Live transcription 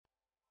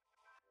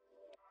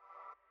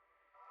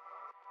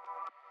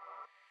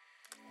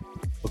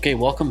Okay,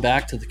 welcome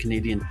back to the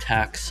Canadian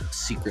Tax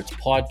Secrets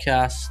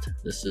Podcast.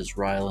 This is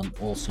Rylan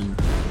Olsen.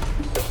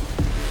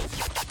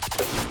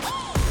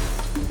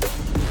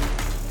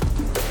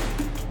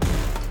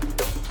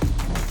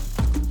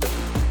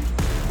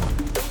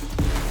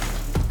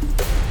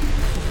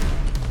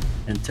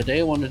 And today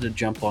I wanted to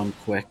jump on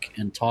quick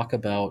and talk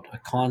about a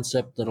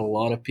concept that a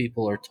lot of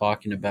people are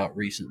talking about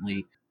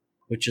recently,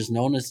 which is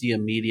known as the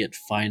immediate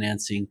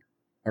financing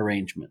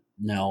arrangement.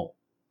 Now,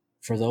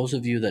 for those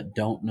of you that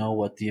don't know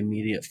what the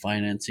immediate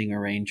financing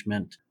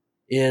arrangement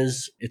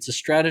is, it's a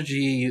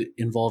strategy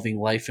involving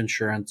life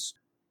insurance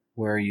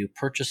where you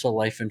purchase a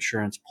life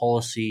insurance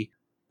policy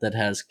that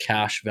has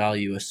cash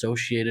value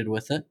associated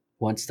with it.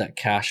 Once that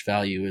cash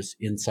value is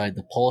inside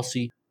the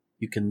policy,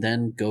 you can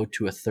then go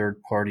to a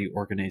third-party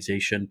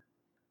organization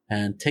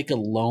and take a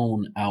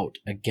loan out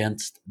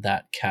against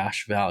that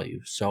cash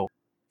value. So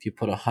if you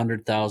put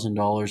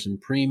 $100,000 in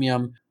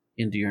premium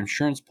into your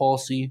insurance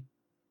policy,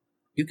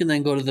 you can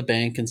then go to the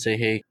bank and say,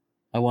 hey,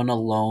 I want to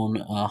loan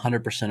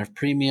 100% of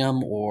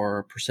premium or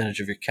a percentage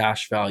of your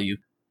cash value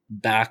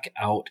back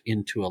out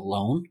into a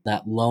loan.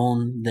 That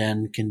loan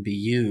then can be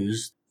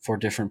used for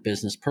different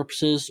business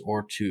purposes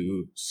or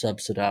to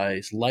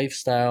subsidize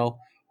lifestyle,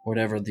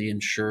 whatever the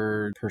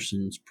insured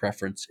person's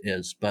preference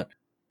is. But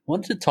I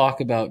wanted to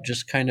talk about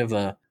just kind of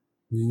a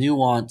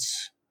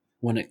nuance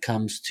when it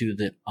comes to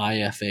the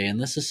IFA. And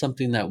this is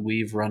something that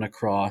we've run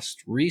across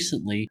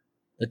recently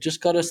that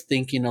just got us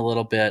thinking a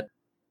little bit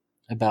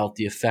about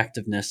the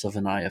effectiveness of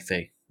an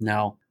IFA.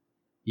 Now,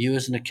 you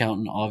as an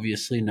accountant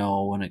obviously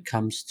know when it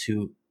comes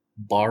to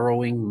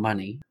borrowing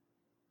money,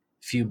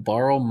 if you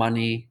borrow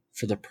money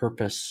for the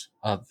purpose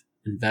of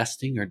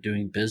investing or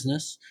doing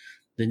business,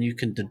 then you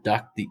can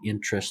deduct the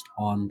interest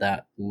on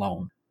that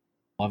loan.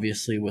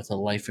 Obviously, with a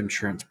life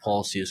insurance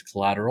policy as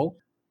collateral,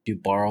 you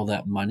borrow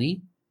that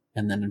money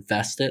and then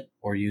invest it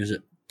or use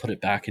it, put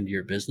it back into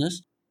your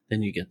business,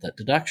 then you get that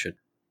deduction.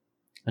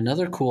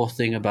 Another cool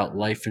thing about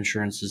life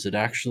insurance is it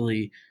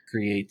actually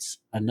creates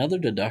another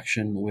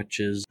deduction, which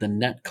is the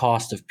net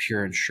cost of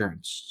pure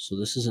insurance. So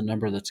this is a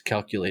number that's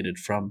calculated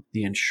from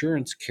the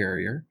insurance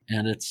carrier,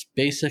 and it's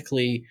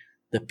basically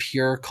the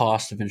pure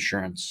cost of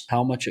insurance,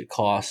 how much it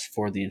costs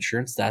for the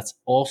insurance. That's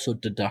also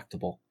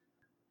deductible.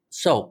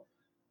 So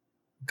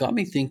got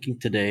me thinking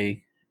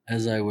today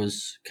as I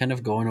was kind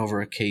of going over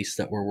a case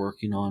that we're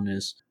working on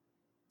is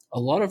a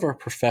lot of our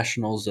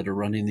professionals that are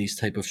running these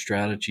type of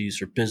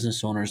strategies or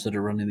business owners that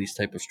are running these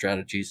type of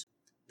strategies,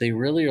 they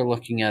really are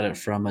looking at it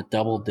from a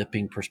double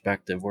dipping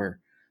perspective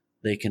where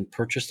they can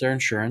purchase their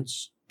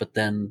insurance, but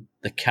then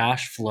the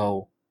cash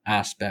flow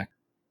aspect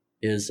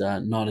is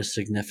not as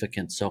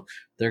significant. So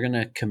they're going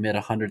to commit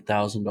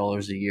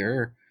 $100,000 a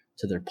year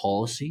to their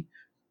policy.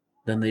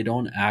 Then they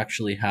don't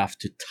actually have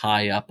to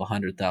tie up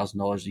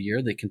 $100,000 a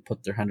year. They can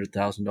put their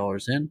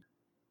 $100,000 in,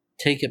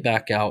 take it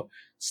back out,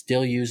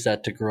 still use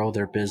that to grow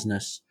their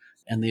business,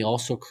 and they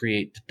also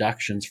create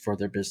deductions for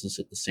their business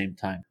at the same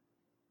time.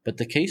 But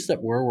the case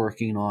that we're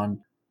working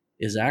on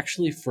is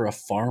actually for a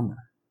farmer.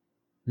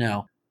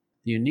 Now,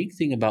 the unique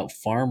thing about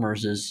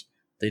farmers is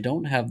they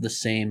don't have the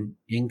same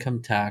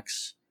income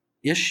tax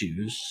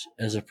issues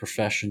as a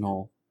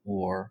professional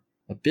or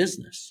a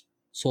business.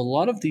 So a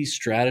lot of these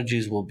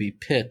strategies will be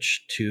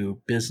pitched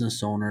to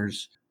business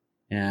owners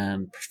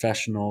and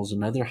professionals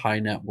and other high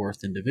net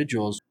worth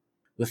individuals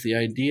with the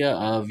idea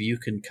of you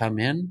can come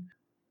in,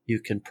 you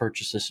can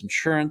purchase this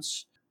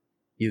insurance,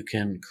 you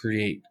can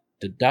create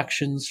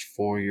deductions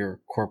for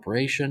your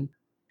corporation,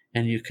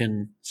 and you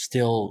can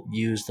still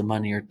use the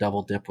money or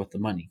double dip with the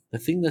money. The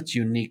thing that's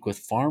unique with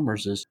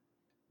farmers is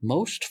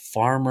most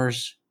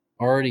farmers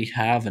already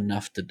have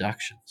enough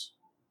deductions.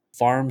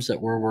 Farms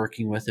that we're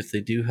working with, if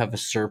they do have a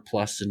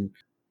surplus in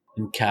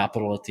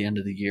capital at the end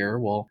of the year,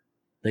 well,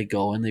 they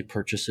go and they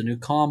purchase a new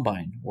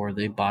combine, or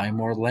they buy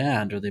more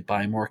land, or they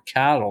buy more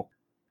cattle,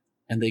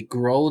 and they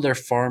grow their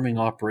farming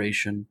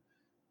operation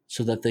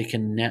so that they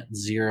can net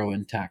zero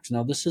in tax.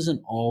 Now, this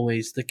isn't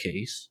always the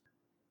case,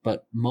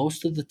 but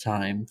most of the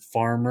time,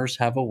 farmers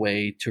have a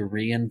way to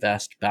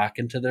reinvest back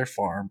into their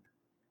farm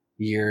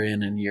year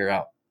in and year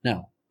out.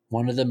 Now,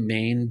 one of the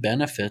main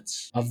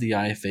benefits of the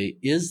IFA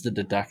is the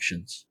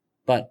deductions.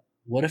 But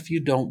what if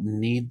you don't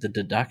need the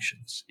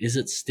deductions? Is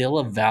it still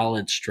a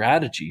valid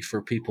strategy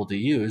for people to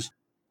use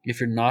if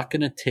you're not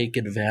going to take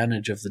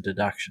advantage of the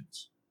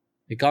deductions?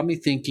 It got me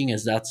thinking,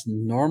 as that's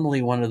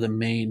normally one of the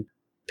main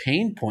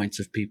pain points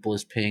of people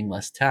is paying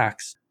less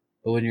tax.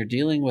 But when you're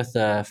dealing with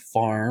a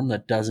farm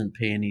that doesn't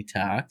pay any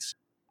tax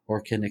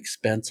or can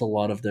expense a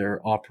lot of their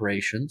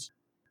operations,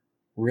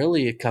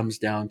 really it comes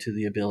down to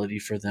the ability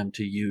for them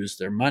to use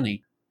their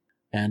money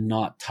and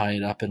not tie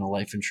it up in a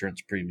life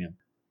insurance premium.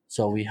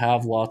 So we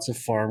have lots of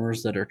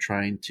farmers that are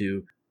trying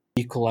to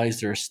equalize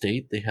their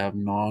estate. They have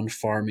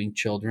non-farming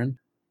children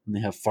and they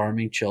have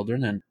farming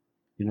children, and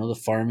the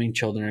farming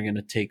children are going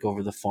to take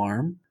over the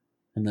farm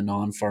and the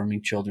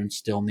non-farming children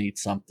still need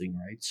something,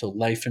 right? So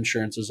life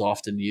insurance is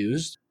often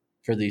used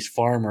for these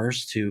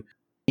farmers to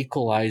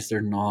equalize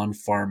their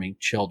non-farming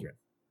children.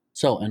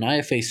 So an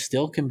IFA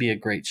still can be a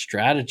great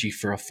strategy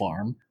for a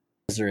farm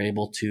they're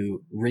able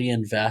to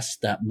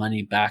reinvest that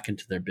money back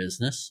into their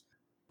business.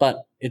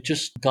 But it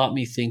just got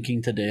me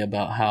thinking today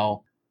about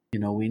how,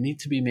 we need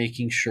to be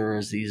making sure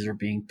as these are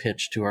being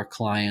pitched to our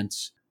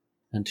clients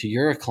and to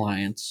your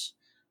clients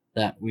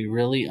that we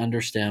really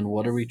understand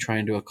what are we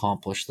trying to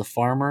accomplish. The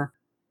farmer,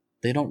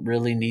 they don't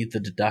really need the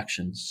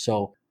deductions.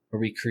 So are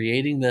we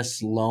creating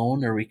this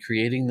loan? Are we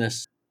creating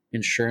this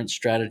insurance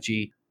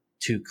strategy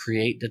to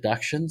create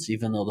deductions,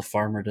 even though the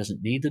farmer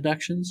doesn't need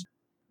deductions?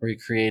 Are we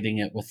creating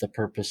it with the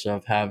purpose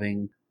of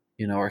having,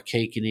 our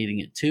cake and eating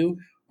it too?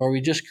 Or are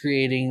we just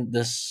creating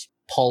this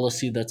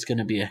policy that's going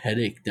to be a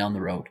headache down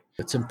the road?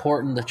 It's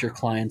important that your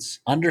clients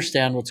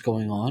understand what's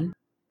going on,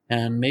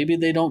 and maybe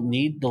they don't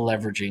need the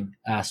leveraging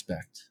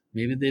aspect.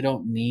 Maybe they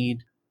don't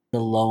need the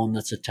loan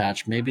that's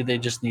attached. Maybe they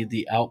just need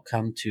the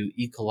outcome to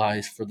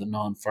equalize for the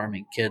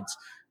non-farming kids,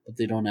 but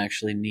they don't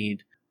actually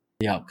need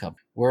the outcome.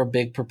 We're a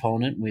big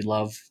proponent. We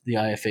love the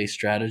IFA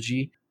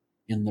strategy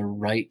in the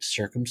right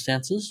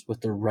circumstances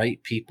with the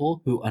right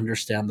people who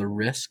understand the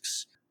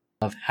risks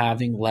of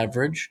having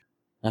leverage,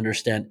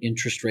 understand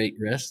interest rate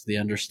risk. They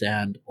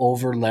understand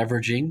over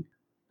leveraging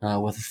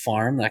with a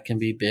farm. That can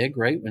be big,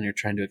 right? When you're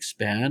trying to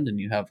expand and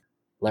you have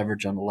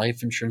leverage on a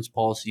life insurance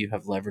policy, you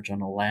have leverage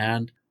on a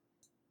land.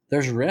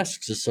 There's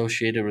risks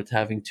associated with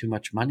having too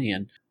much money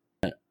and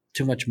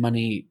too much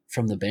money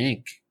from the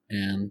bank.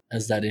 And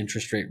as that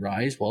interest rate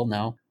rise, well,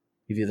 now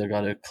you've either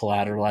got to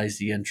collateralize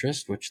the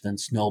interest, which then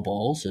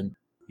snowballs, and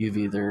you've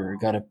either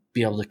got to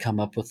be able to come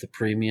up with the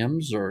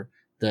premiums or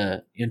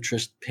the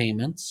interest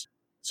payments.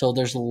 So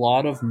there's a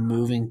lot of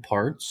moving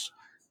parts.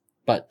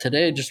 But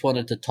today I just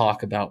wanted to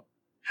talk about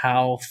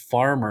how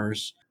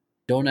farmers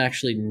don't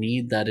actually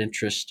need that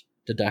interest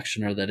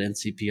deduction or that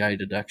NCPI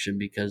deduction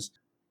because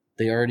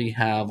they already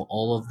have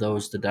all of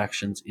those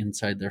deductions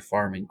inside their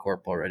farming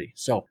corp already.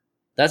 So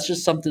that's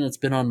just something that's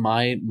been on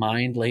my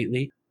mind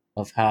lately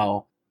of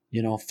how,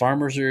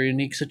 farmers are in a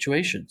unique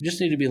situation. You just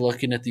need to be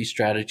looking at these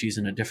strategies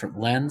in a different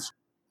lens.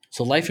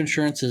 So life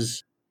insurance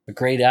is a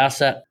great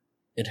asset.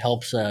 It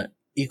helps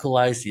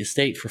equalize the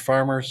estate for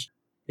farmers.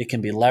 It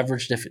can be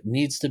leveraged if it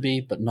needs to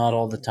be, but not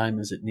all the time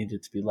is it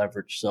needed to be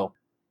leveraged. So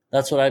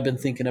that's what I've been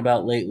thinking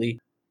about lately.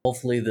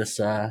 Hopefully this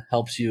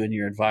helps you in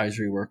your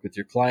advisory work with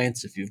your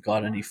clients. If you've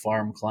got any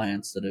farm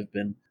clients that have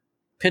been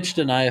pitched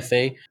an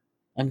IFA,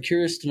 I'm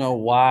curious to know,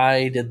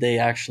 why did they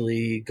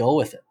actually go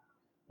with it?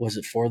 Was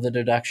it for the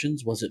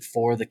deductions? Was it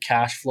for the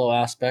cash flow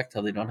aspect,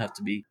 how they don't have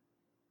to be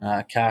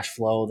cash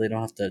flow? They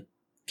don't have to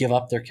give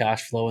up their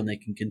cash flow and they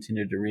can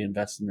continue to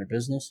reinvest in their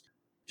business.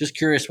 Just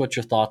curious what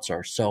your thoughts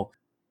are. So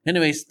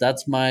anyways,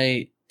 that's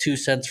my 2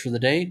 cents for the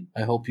day.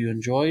 I hope you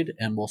enjoyed,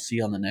 and we'll see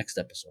you on the next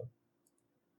episode.